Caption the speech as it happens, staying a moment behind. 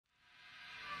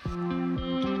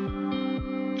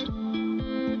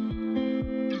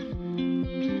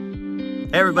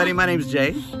Hey everybody, my name is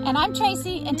Jay. And I'm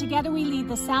Tracy, and together we lead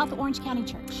the South Orange County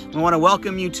Church. We want to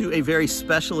welcome you to a very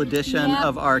special edition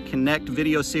of our Connect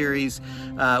video series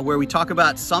where we talk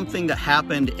about something that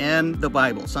happened in the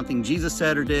Bible, something Jesus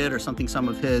said or did, or something some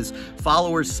of his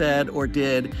followers said or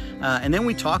did. And then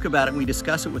we talk about it and we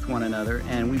discuss it with one another.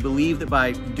 And we believe that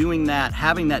by doing that,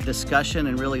 having that discussion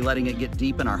and really letting it get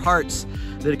deep in our hearts,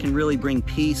 that it can really bring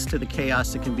peace to the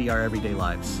chaos that can be our everyday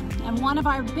lives. And one of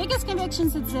our biggest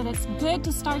convictions is that it's good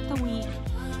to start the week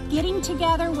getting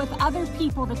together with other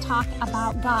people to talk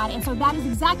about God. And so that is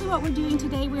exactly what we're doing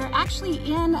today. We are actually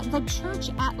in the church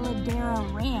at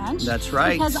Ladera Ranch. That's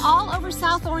right. Because all over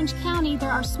South Orange County, there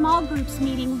are small groups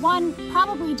meeting, one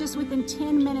probably just within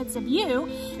 10 minutes of you.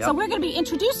 Yep. So we're going to be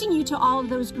introducing you to all of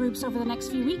those groups over the next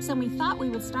few weeks, and we thought we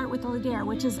would start with the Ladera,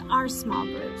 which is our small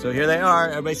group. So here they are.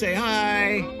 Everybody say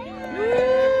hi.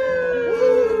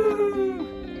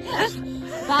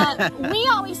 But we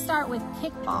always start with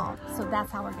kickball, so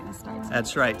that's how we're going to start.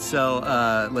 That's right. So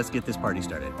let's get this party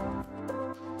started.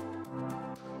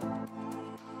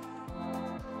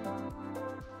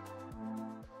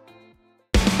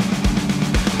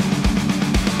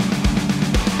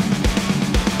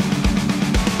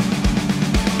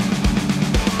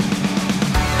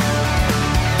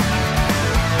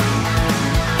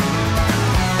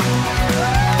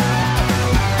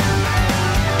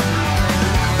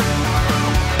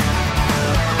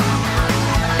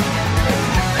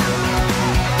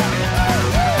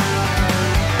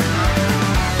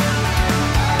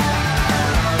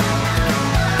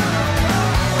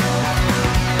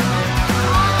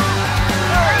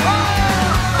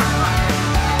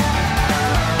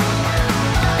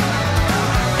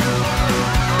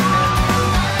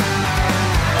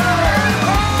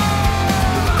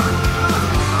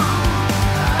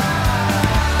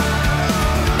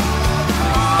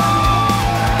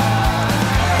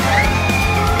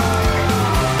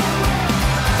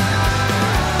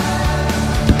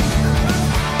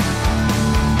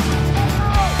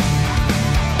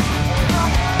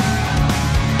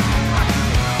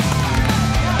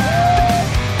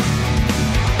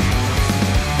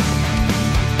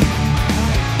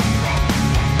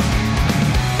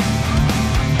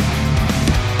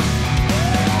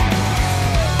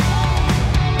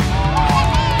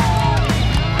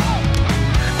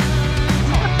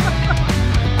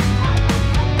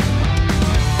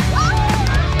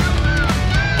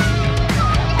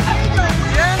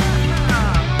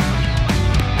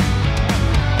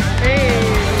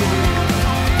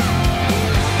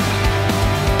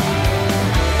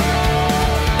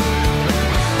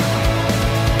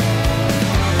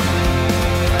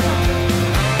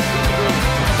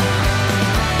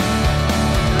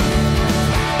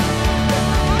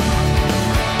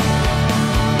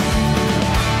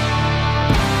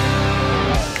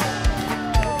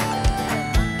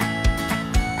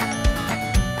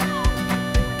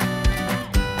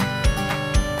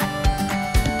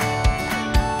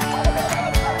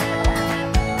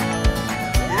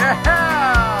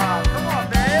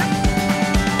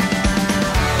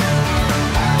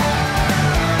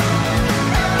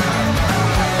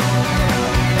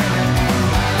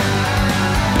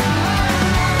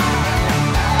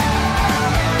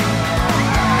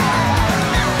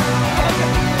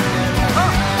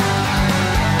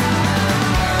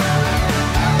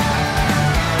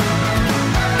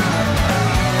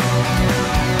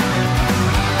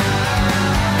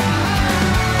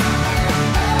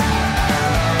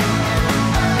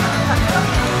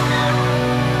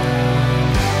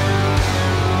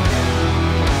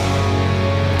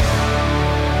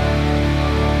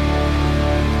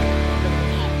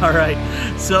 All right,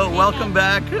 so welcome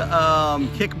back.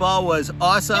 Kickball was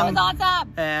awesome. It was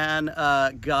awesome.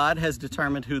 And God has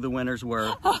determined who the winners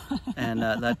were. And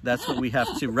that's what we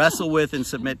have to wrestle with and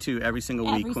submit to every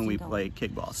single week when we play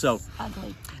kickball. So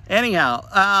ugly.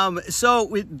 Anyhow,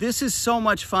 this is so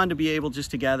much fun to be able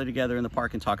just to gather together in the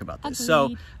park and talk about this.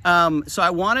 Agreed. So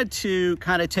I wanted to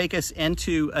kind of take us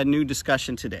into a new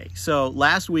discussion today. So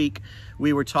last week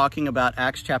we were talking about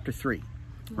Acts chapter 3.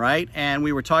 Right? And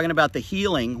we were talking about the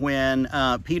healing when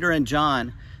Peter and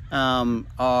John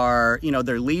are,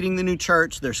 they're leading the new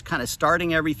church. They're kind of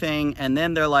starting everything. And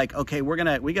then they're like, okay, we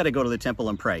got to go to the temple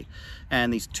and pray.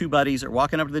 And these two buddies are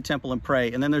walking up to the temple and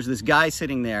pray. And then there's this guy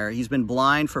sitting there. He's been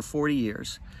blind for 40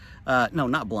 years. No,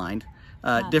 not blind.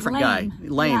 Different lame. guy,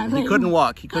 lame. Yeah, lame. He couldn't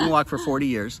walk. He couldn't walk for 40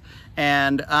 years.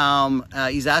 And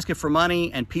he's asking for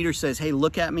money. And Peter says, hey,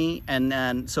 look at me. And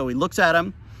then so he looks at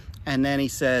him. And then he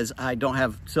says, I don't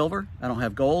have silver, I don't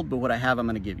have gold, but what I have, I'm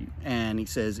going to give you. And he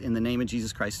says, in the name of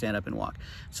Jesus Christ, stand up and walk.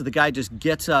 So the guy just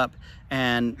gets up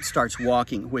and starts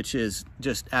walking, which is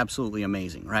just absolutely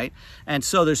amazing, right? And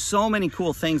so there's so many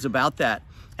cool things about that.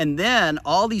 And then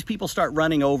all these people start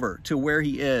running over to where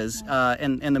he is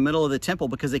in the middle of the temple,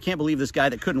 because they can't believe this guy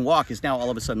that couldn't walk is now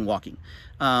all of a sudden walking.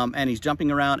 And he's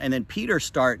jumping around. And then Peter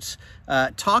starts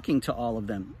talking to all of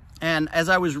them. And as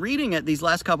I was reading it these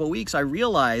last couple of weeks, I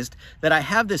realized that I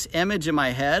have this image in my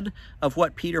head of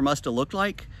what Peter must have looked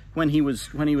like when he was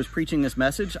preaching this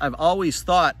message. I've always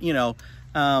thought, you know,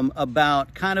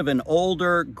 about kind of an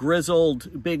older,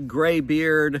 grizzled, big gray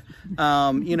beard,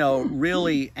 you know,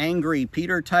 really angry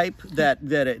Peter type that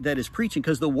is preaching,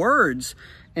 because the words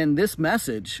in this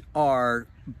message are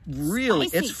really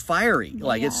Spicy. It's fiery,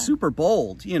 like it's super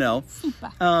bold, you know.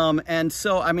 Super. And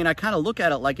so I mean, I kind of look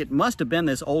at it like it must have been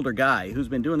this older guy who's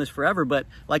been doing this forever, but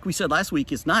like we said last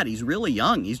week, it's not. He's really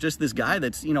young. He's just this guy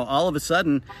that's, you know, all of a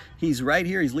sudden he's right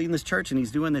here, he's leading this church and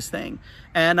he's doing this thing.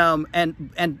 And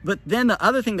but then the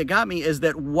other thing that got me is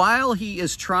that while he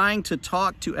is trying to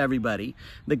talk to everybody,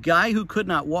 the guy who could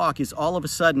not walk is all of a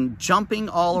sudden jumping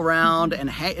all around,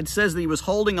 and it says that he was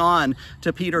holding on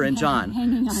to Peter and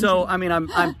John. So I mean,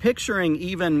 I'm picturing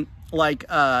even like,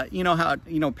 you know how,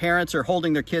 you know, parents are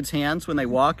holding their kids' hands when they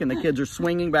walk and the kids are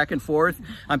swinging back and forth.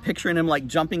 I'm picturing him like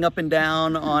jumping up and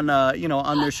down on, you know,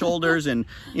 on their shoulders and,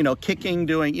 you know, kicking,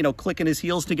 doing, you know, clicking his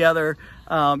heels together.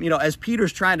 You know, as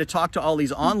Peter's trying to talk to all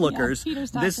these onlookers,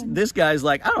 this guy's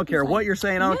like, I don't care what you're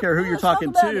saying. I don't care who you're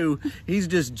talking to. He's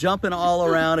just jumping all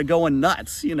around and going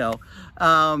nuts, you know.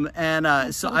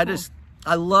 So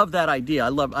I love that idea. I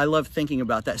love thinking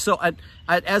about that. So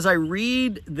as I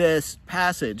read this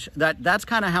passage, that's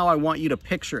kind of how I want you to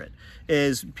picture it.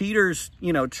 Is Peter's,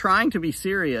 you know, trying to be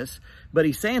serious, but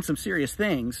he's saying some serious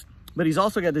things, but he's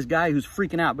also got this guy who's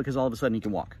freaking out because all of a sudden he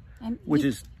can walk, and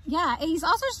he's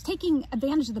also just taking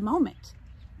advantage of the moment.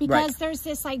 Because there's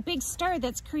this like big stir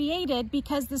that's created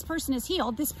because this person is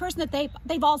healed, this person that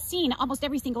they've all seen almost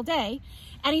every single day,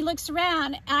 and he looks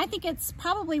around, and I think it's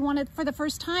probably for the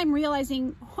first time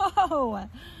realizing, whoa,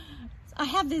 I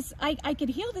have this, I could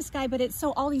heal this guy, but it's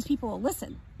so all these people will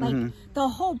listen. Like the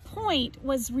whole point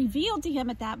was revealed to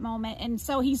him at that moment, and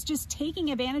so he's just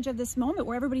taking advantage of this moment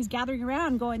where everybody's gathering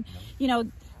around, going, you know.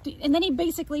 And then he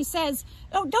basically says,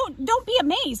 oh, don't be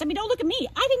amazed. I mean, don't look at me.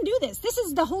 I didn't do this. This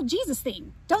is the whole Jesus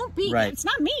thing. Don't be, it's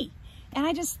not me. And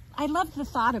I love the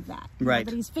thought of that. Right. Know,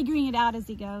 that he's figuring it out as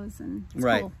he goes, and it's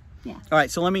cool. Yeah. All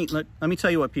right, so let me tell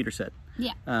you what Peter said.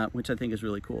 Yeah. Which I think is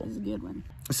really cool. It's a good one.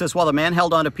 It says, while the man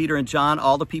held on to Peter and John,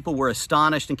 all the people were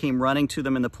astonished and came running to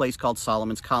them in the place called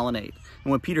Solomon's Colonnade.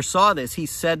 And when Peter saw this, he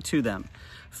said to them,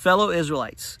 fellow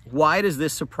Israelites, why does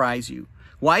this surprise you?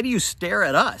 Why do you stare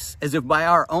at us as if by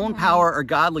our own power or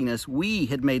godliness we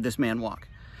had made this man walk?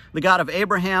 The God of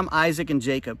Abraham, Isaac, and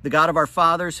Jacob, the God of our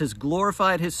fathers, has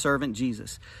glorified his servant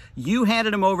Jesus. You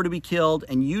handed him over to be killed,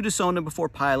 and you disowned him before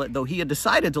Pilate, though he had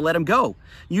decided to let him go.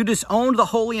 You disowned the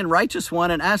holy and righteous one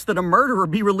and asked that a murderer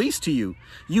be released to you.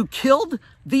 You killed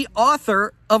the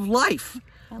author of life,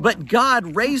 but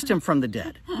God raised him from the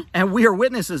dead, and we are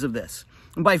witnesses of this.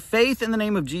 And by faith in the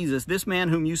name of Jesus, this man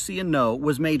whom you see and know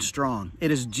was made strong.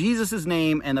 It is Jesus'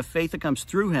 name and the faith that comes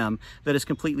through him that has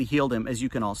completely healed him, as you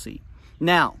can all see.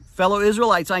 Now, fellow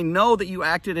Israelites, I know that you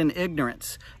acted in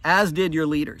ignorance, as did your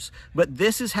leaders. But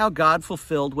this is how God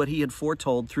fulfilled what he had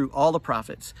foretold through all the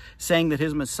prophets, saying that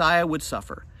his Messiah would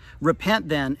suffer. Repent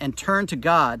then and turn to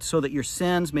God so that your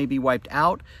sins may be wiped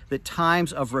out, that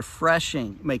times of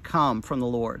refreshing may come from the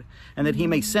Lord, and that he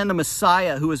may send a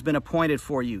Messiah who has been appointed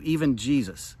for you, even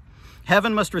Jesus.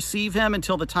 Heaven must receive him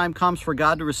until the time comes for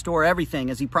God to restore everything,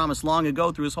 as he promised long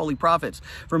ago through his holy prophets.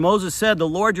 For Moses said, the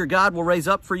Lord your God will raise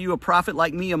up for you a prophet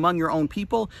like me among your own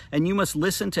people, and you must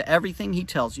listen to everything he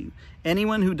tells you.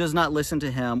 Anyone who does not listen to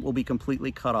him will be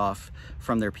completely cut off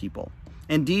from their people.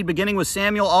 Indeed, beginning with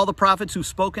Samuel, all the prophets who've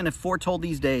spoken have foretold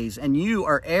these days, and you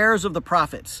are heirs of the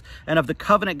prophets and of the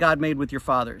covenant God made with your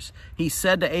fathers. He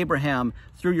said to Abraham,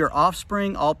 through your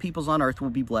offspring, all peoples on earth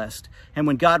will be blessed. And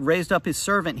when God raised up his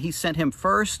servant, he sent him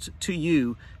first to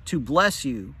you to bless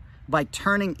you by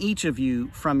turning each of you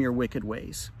from your wicked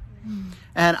ways.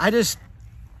 And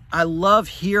I love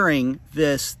hearing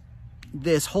this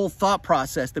whole thought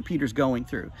process that Peter's going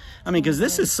through. I mean, because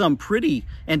this is some pretty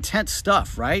intense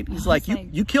stuff, right? He's like,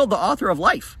 you killed the author of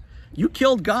life. You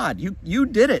killed God. You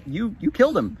did it. You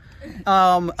killed him.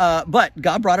 But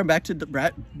God brought him back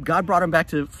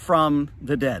from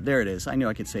the dead. There it is. I knew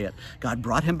I could say it. God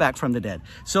brought him back from the dead.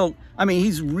 So, I mean,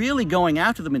 he's really going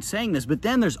after them and saying this, but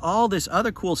then there's all this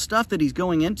other cool stuff that he's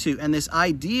going into, and this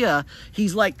idea,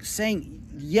 he's like saying,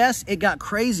 yes, it got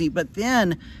crazy, but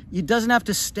then it doesn't have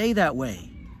to stay that way.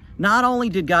 Not only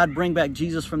did God bring back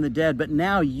Jesus from the dead, but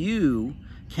now you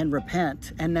can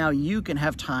repent, and now you can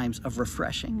have times of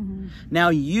refreshing. Now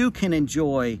you can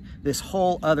enjoy this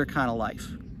whole other kind of life.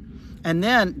 And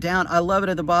then down, I love it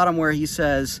at the bottom where he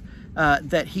says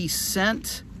that he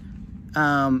sent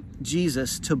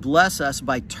Jesus to bless us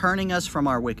by turning us from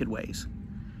our wicked ways.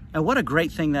 And what a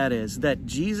great thing that is, that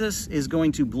Jesus is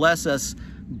going to bless us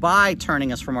by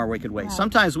turning us from our wicked ways. Right.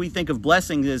 Sometimes we think of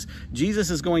blessings as Jesus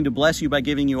is going to bless you by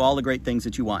giving you all the great things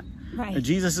that you want. Right.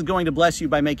 Jesus is going to bless you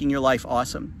by making your life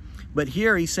awesome. But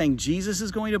here he's saying Jesus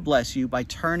is going to bless you by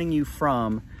turning you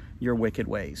from your wicked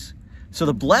ways. So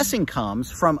the blessing comes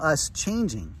from us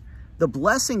changing. The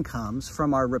blessing comes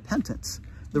from our repentance.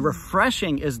 The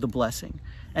refreshing is the blessing,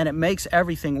 and it makes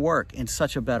everything work in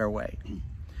such a better way.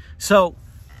 So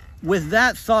with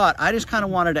that thought, I just kind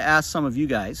of wanted to ask some of you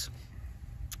guys,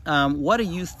 what do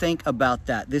you think about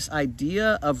that? This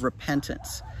idea of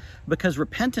repentance, because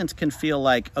repentance can feel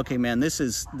like, okay, man, this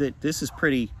is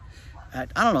pretty, I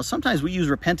don't know. Sometimes we use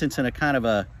repentance in a kind of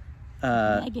a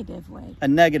negative way. A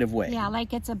negative way. Yeah,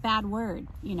 like it's a bad word,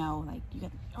 you know, like you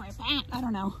got to repent. I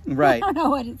don't know. Right. I don't know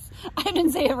what it's, I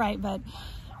didn't say it right, but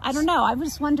I don't know. I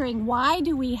was wondering, why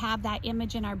do we have that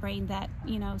image in our brain that,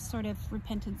 you know, sort of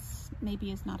repentance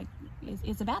maybe is not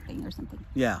is a bad thing or something?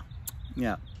 Yeah.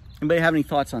 Yeah. Anybody have any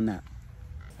thoughts on that?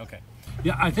 Okay.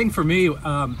 Yeah, I think for me,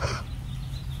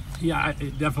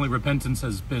 definitely repentance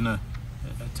has been at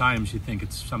times you think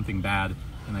it's something bad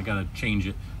and I got to change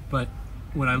it. But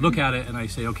when I look at it and I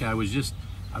say, okay, I was just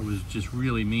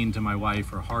really mean to my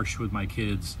wife or harsh with my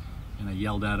kids and I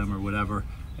yelled at them or whatever.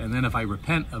 And then if I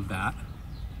repent of that,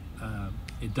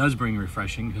 it does bring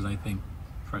refreshing, because I think,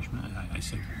 I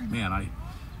say, man, I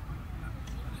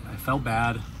felt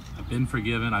bad. I've been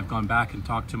forgiven. I've gone back and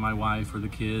talked to my wife or the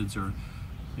kids or,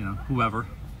 you know, whoever,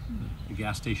 the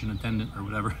gas station attendant or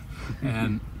whatever.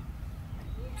 And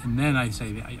then I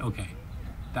say, okay,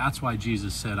 that's why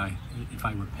Jesus said, if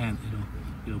I repent,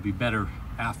 it'll be better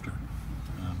after.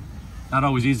 Not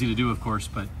always easy to do, of course,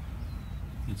 but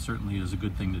it certainly is a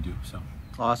good thing to do. So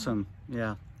awesome.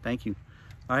 Yeah. Thank you.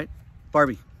 All right,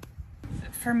 Barbie.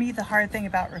 For me, the hard thing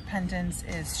about repentance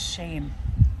is shame.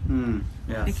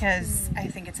 Yes. Because I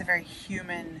think it's a very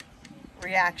human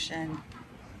reaction,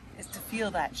 is to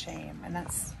feel that shame. And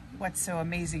that's what's so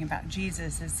amazing about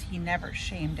Jesus, is he never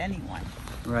shamed anyone.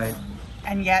 Right.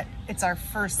 And yet it's our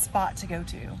first spot to go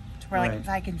to where, like, Right. if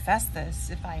I confess this,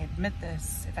 if I admit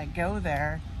this, if I go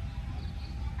there,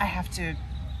 I have to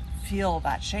feel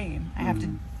that shame. I have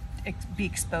to be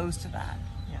exposed to that.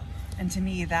 Yeah. And to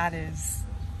me, that is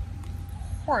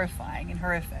horrifying and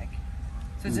horrific.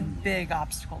 So it's a big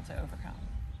obstacle to overcome.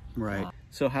 Right.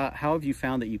 So how have you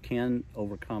found that you can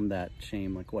overcome that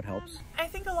shame? Like, what helps? I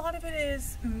think a lot of it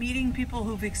is meeting people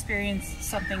who've experienced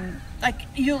something like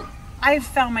I've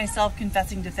found myself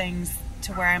confessing to things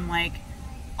to where I'm like,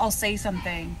 I'll say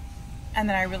something and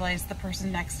then I realize the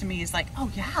person next to me is like,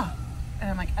 oh yeah. And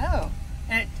I'm like, oh.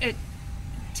 And it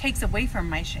takes away from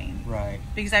my shame. Right.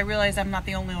 Because I realize I'm not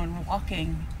the only one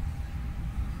walking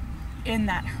in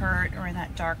that hurt or in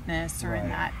that darkness or in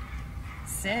that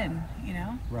sin, you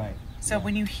know? Right. So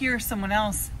when you hear someone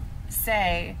else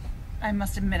say, I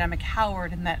must admit I'm a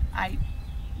coward and that I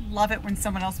love it when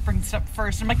someone else brings it up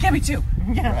first, I'm like, yeah, me too.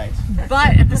 Yeah. Right.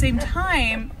 But at the same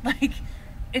time, like,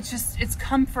 it's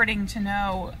comforting to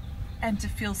know and to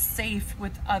feel safe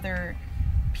with other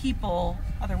people,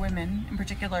 other women in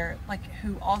particular, like,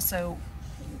 who also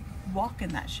walk in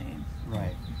that shame.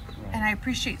 Right. And I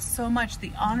appreciate so much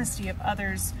the honesty of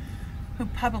others who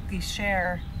publicly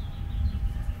share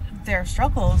their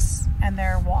struggles and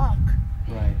their walk.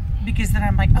 Right. Because then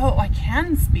I'm like, oh, I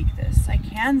can speak this. I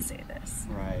can say this.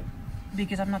 Right.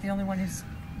 Because I'm not the only one who's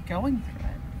going through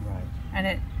it. Right. And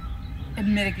it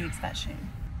mitigates that shame.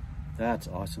 That's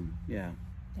awesome. Yeah.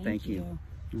 Thank you.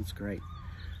 That's great.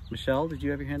 Michelle, did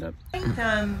you have your hand up? I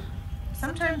think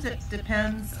sometimes it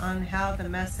depends on how the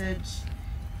message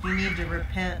you need to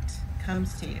repent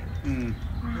comes to you.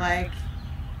 Like,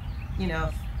 you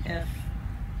know, if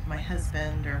my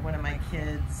husband or one of my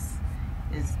kids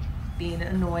is being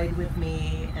annoyed with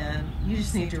me and you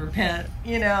just need to repent,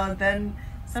 you know, then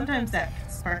sometimes that can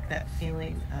spark that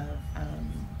feeling of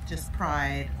just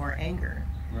pride or anger.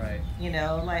 Right. You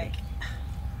know, like,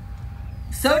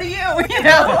 so do you, you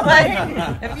know,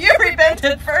 like if you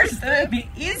repented first, then it'd be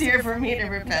easier for me to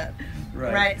repent.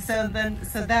 Right. So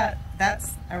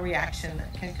that's a reaction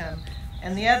that can come.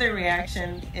 And the other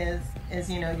reaction is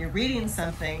you know, you're reading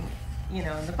something, you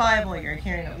know, in the Bible, you're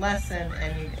hearing a lesson,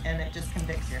 and it just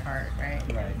convicts your heart, right?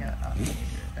 You go, oh, you need to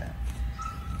repent.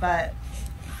 But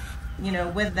you know,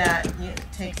 with that, it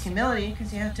takes humility,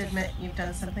 because you have to admit you've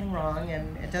done something wrong,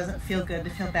 and it doesn't feel good to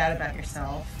feel bad about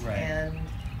yourself. Right. And,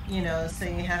 you know, so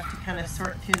you have to kind of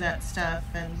sort through that stuff.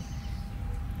 And,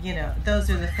 you know,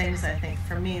 those are the things, I think,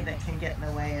 for me, that can get in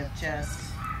the way of just,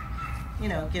 you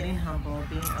know, getting humble,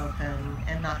 being open,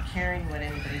 and not caring what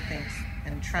anybody thinks,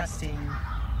 and trusting,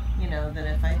 you know, that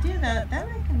if I do that, then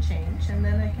I can change, and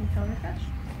then I can feel refreshed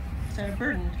instead of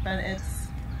burdened. But it's,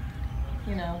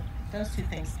 you know, those two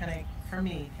things kind of, for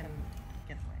me, can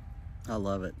get away. I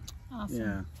love it. Awesome.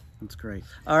 Yeah, that's great.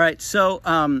 All right, so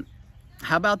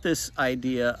how about this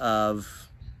idea of,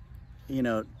 you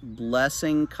know,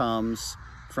 blessing comes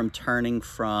from turning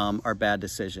from our bad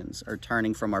decisions or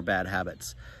turning from our bad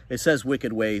habits. It says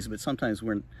wicked ways, but sometimes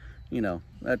we're, you know,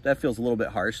 that feels a little bit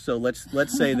harsh. So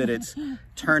let's say that it's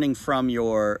turning from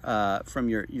your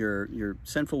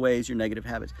sinful ways, your negative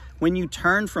habits. When you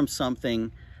turn from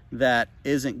something that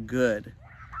isn't good,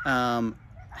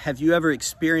 have you ever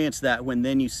experienced that when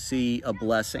then you see a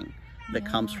blessing that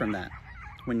comes from that?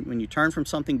 When you turn from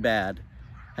something bad,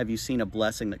 have you seen a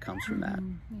blessing that comes from that?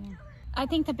 Yeah. I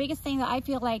think the biggest thing that I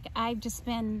feel like I've just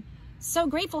been so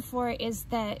grateful for is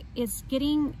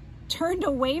getting turned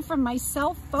away from my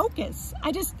self-focus.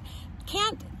 I just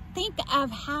can't think of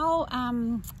how, I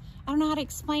don't know how to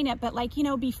explain it, but like, you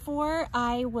know, before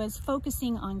I was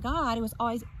focusing on God, it was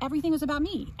always, everything was about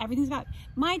me. Everything's about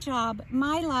my job,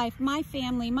 my life, my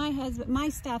family, my husband, my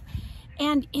stuff.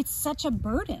 And it's such a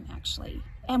burden, actually.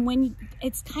 And when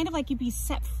it's kind of like you be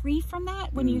set free from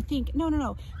that, when you think,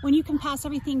 no, when you can pass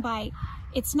everything by,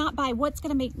 it's not by what's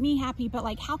going to make me happy, but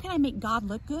like, how can I make God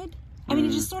look good? I mean,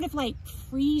 it just sort of like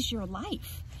frees your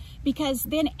life, because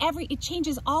then it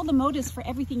changes all the motives for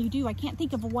everything you do. I can't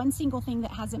think of one single thing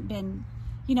that hasn't been,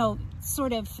 you know,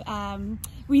 sort of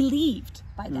relieved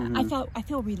by that. I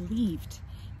feel relieved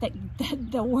that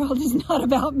the world is not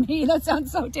about me. That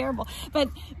sounds so terrible, but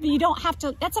you don't have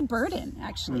to. That's a burden,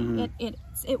 actually.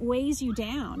 It weighs you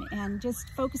down, and just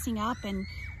focusing up and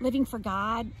living for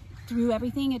God through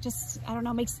everything. It just, I don't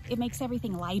know, makes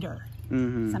everything lighter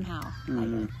somehow.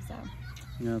 Lighter. So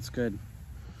yeah, that's good.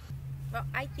 Well,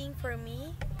 I think for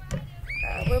me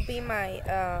will be my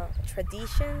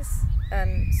traditions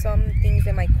and some things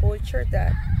in my culture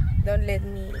that don't let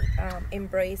me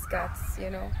embrace God's,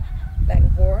 you know, like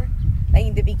word. Like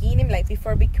in the beginning, like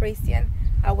before being Christian,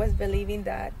 I was believing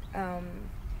that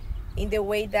in the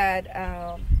way that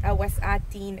I was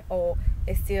acting, or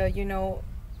still, you know,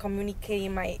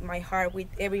 communicating my heart with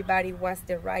everybody was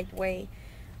the right way,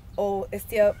 or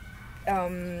still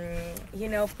you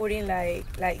know, putting like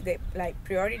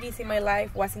priorities in my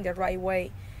life wasn't the right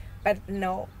way. But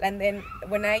no. And then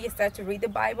when I started to read the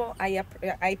Bible,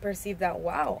 I perceived that,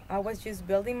 wow, I was just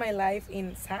building my life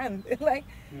in sand. Like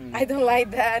I don't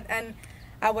like that. And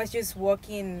I was just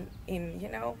walking in, you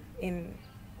know, in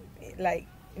like,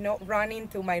 you know, running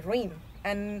to my dream.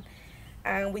 And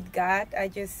with God, I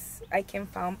can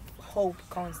find hope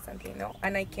constantly, you know,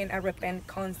 and I can repent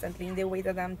constantly in the way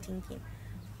that I'm thinking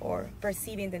or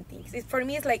perceiving the things. For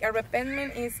me, it's like a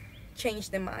repentment is change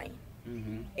the mind.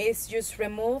 It's just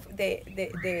remove the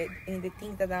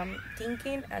things that I'm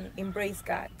thinking and embrace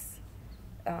God's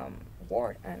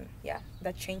word, and yeah,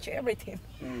 that changed everything.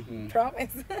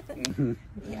 Promise.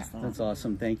 Yeah, that's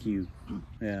awesome. Thank you.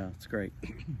 Yeah, that's great.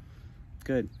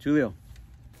 Good, Julio.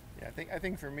 Yeah, I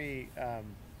think for me,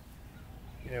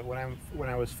 you know,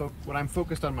 when I'm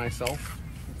focused on myself,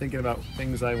 thinking about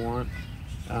things I want,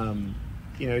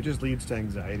 you know, it just leads to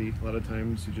anxiety. A lot of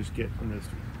times you just get on this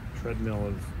treadmill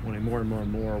of wanting more and more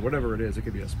and more, whatever it is. It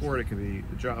could be a sport, it could be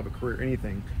a job, a career,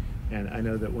 anything. And I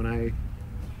know that when I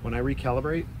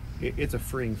recalibrate, it's a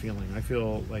freeing feeling. I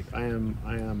feel like I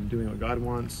am doing what God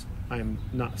wants. I am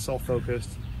not self-focused.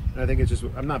 And I think it's just,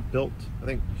 I'm not built, I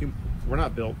think we're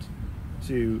not built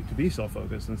to be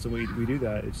self-focused. And so we do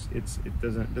that, it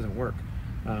doesn't work.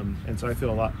 And so I feel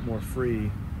a lot more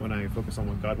free when I focus on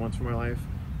what God wants for my life.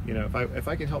 You know, if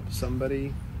I can help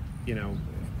somebody, you know,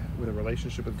 with a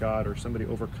relationship with God, or somebody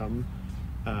overcome,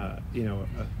 you know,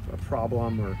 a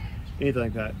problem or anything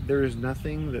like that, there is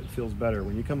nothing that feels better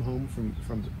when you come home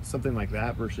from something like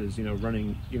that versus, you know,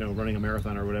 running a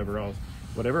marathon or whatever else.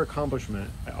 Whatever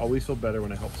accomplishment, I always feel better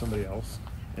when I help somebody else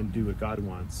and do what God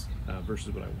wants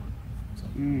versus what I want. So.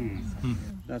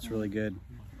 That's really good.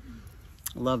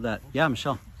 I love that. Yeah,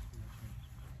 Michelle.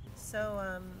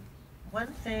 So one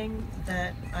thing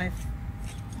that I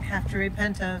have to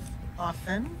repent of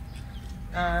often,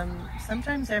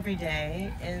 sometimes every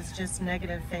day, is just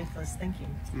negative, faithless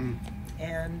thinking.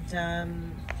 And,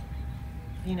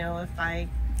 you know, if I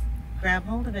grab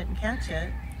hold of it and catch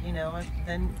it, you know,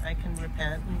 then I can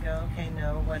repent and go, okay,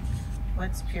 no,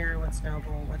 what's pure, what's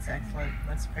noble, what's excellent,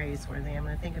 what's praiseworthy. I'm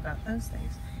going to think about those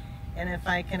things. And if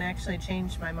I can actually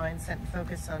change my mindset and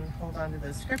focus on, hold on to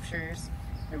those scriptures,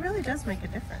 it really does make a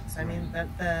difference. I mean,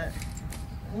 the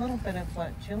little bit of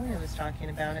what Julia was talking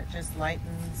about, it just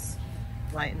lightens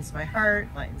my heart,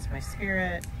 lightens my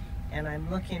spirit, and I'm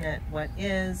looking at what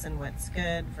is and what's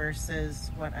good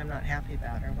versus what I'm not happy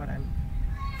about or what I'm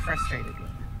frustrated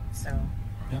with. So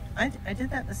Yep. I did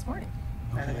that this morning,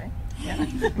 by the Okay. way. Yeah.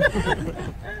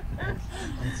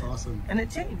 That's awesome. And it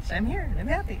changed. I'm here and I'm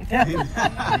happy.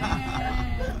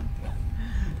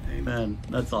 Amen.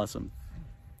 That's awesome.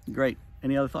 Great.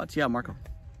 Any other thoughts? Yeah, Marco.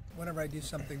 Whenever I do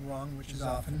something wrong, which is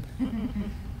often,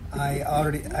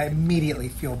 I immediately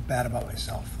feel bad about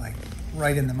myself, like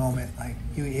right in the moment, like,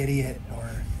 you idiot, or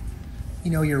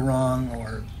you know you're wrong,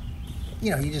 or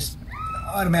you know, you just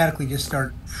automatically just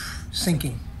start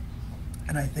sinking.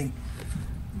 And I think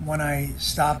when I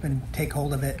stop and take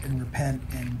hold of it and repent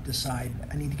and decide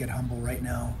I need to get humble right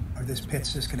now, or this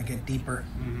pit's just going to get deeper.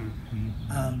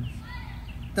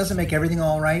 Doesn't make everything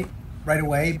all right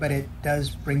away, but it does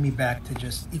bring me back to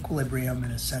just equilibrium in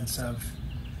a sense of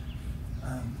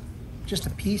just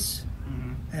a peace,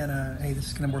 and hey, this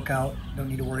is going to work out, don't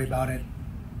need to worry about it,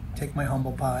 take my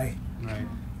humble pie, Right.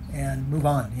 and move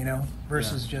on, you know,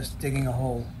 versus just digging a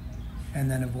hole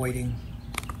and then avoiding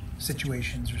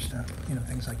situations or stuff, you know,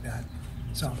 things like that.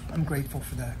 So I'm grateful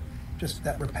for that, just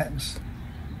that repentance.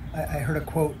 I heard a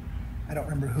quote, I don't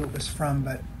remember who it was from,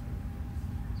 but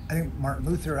I think Martin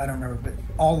Luther, I don't remember, but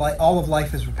all of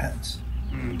life is repentance.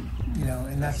 You know,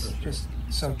 and that's just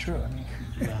so true. I mean,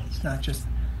 it's not just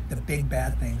the big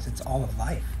bad things, it's all of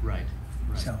life. Right.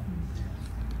 So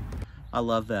I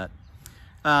love that.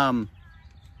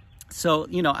 So,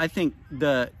 you know, I think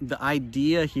the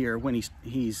idea here when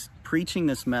he's preaching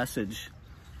this message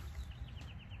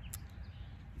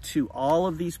to all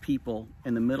of these people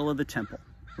in the middle of the temple,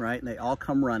 right? And they all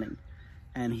come running,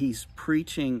 and he's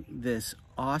preaching this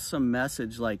awesome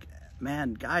message like,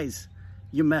 man, guys,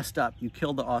 you messed up. You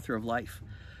killed the author of life.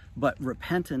 But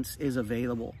repentance is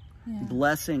available.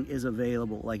 Blessing is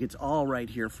available. Like, it's all right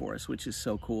here for us, which is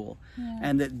so cool.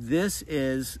 And that this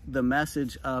is the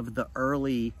message of the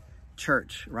early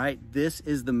church, right? This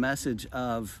is the message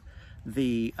of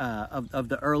the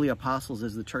early apostles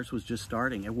as the church was just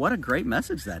starting. And what a great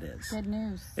message that is. Good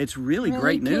news. It's really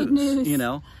great good news, you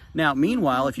know. Now,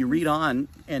 meanwhile, if you read on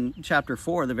in chapter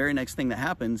 4, the very next thing that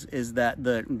happens is that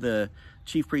the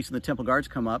chief priests and the temple guards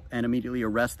come up and immediately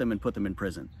arrest them and put them in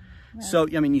prison. Right. So,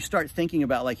 I mean, you start thinking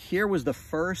about, like, here was the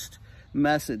first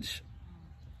message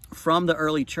from the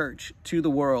early church to the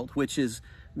world, which is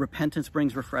repentance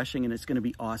brings refreshing and it's going to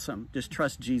be awesome. Just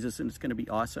trust Jesus and it's going to be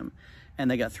awesome. And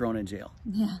they got thrown in jail.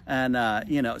 Yeah. And,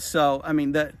 you know, so, I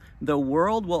mean, the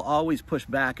world will always push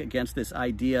back against this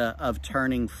idea of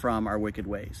turning from our wicked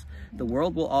ways. The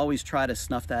world will always try to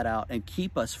snuff that out and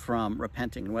keep us from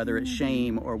repenting, whether it's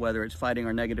shame or whether it's fighting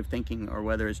our negative thinking or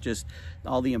whether it's just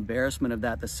all the embarrassment of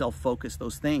that, the self-focus,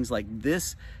 those things. Like,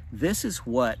 this is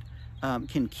what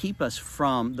can keep us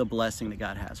from the blessing that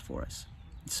God has for us.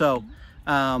 So,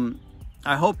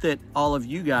 I hope that all of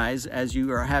you guys, as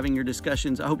you are having your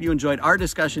discussions, I hope you enjoyed our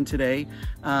discussion today.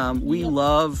 We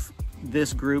love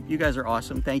this group. You guys are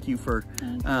awesome. Thank you for,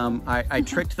 I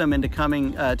tricked them into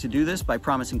coming to do this by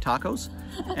promising tacos.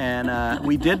 And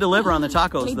we did deliver on the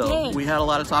tacos, though. We had a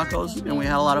lot of tacos and we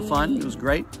had a lot of fun. It was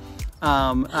great.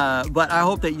 But I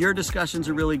hope that your discussions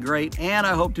are really great, and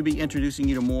I hope to be introducing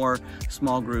you to more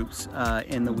small groups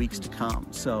in the weeks to come.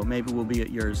 So maybe we'll be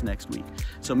at yours next week.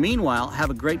 So meanwhile,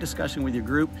 have a great discussion with your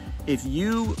group. If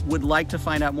you would like to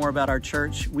find out more about our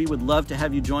church, we would love to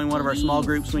have you join one of our small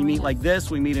groups. We meet like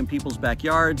this. We meet in people's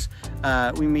backyards.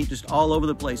 We meet just all over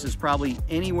the places. Probably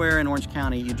anywhere in Orange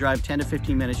County, you drive 10 to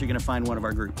 15 minutes, you're going to find one of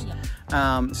our groups.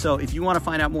 So if you want to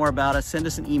find out more about us, send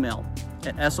us an email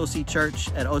at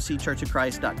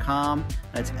socchurch@occhurchofchrist.com.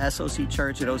 That's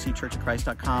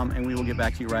socchurch@occhurchofchrist.com, and we will get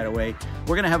back to you right away.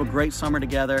 We're going to have a great summer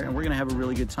together, and we're going to have a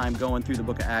really good time going through the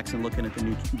book of Acts and looking at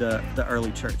the early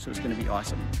church. So it's going to be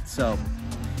awesome. So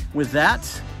with that,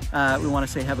 we want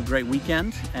to say have a great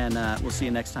weekend, and we'll see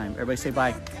you next time. Everybody say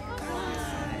bye.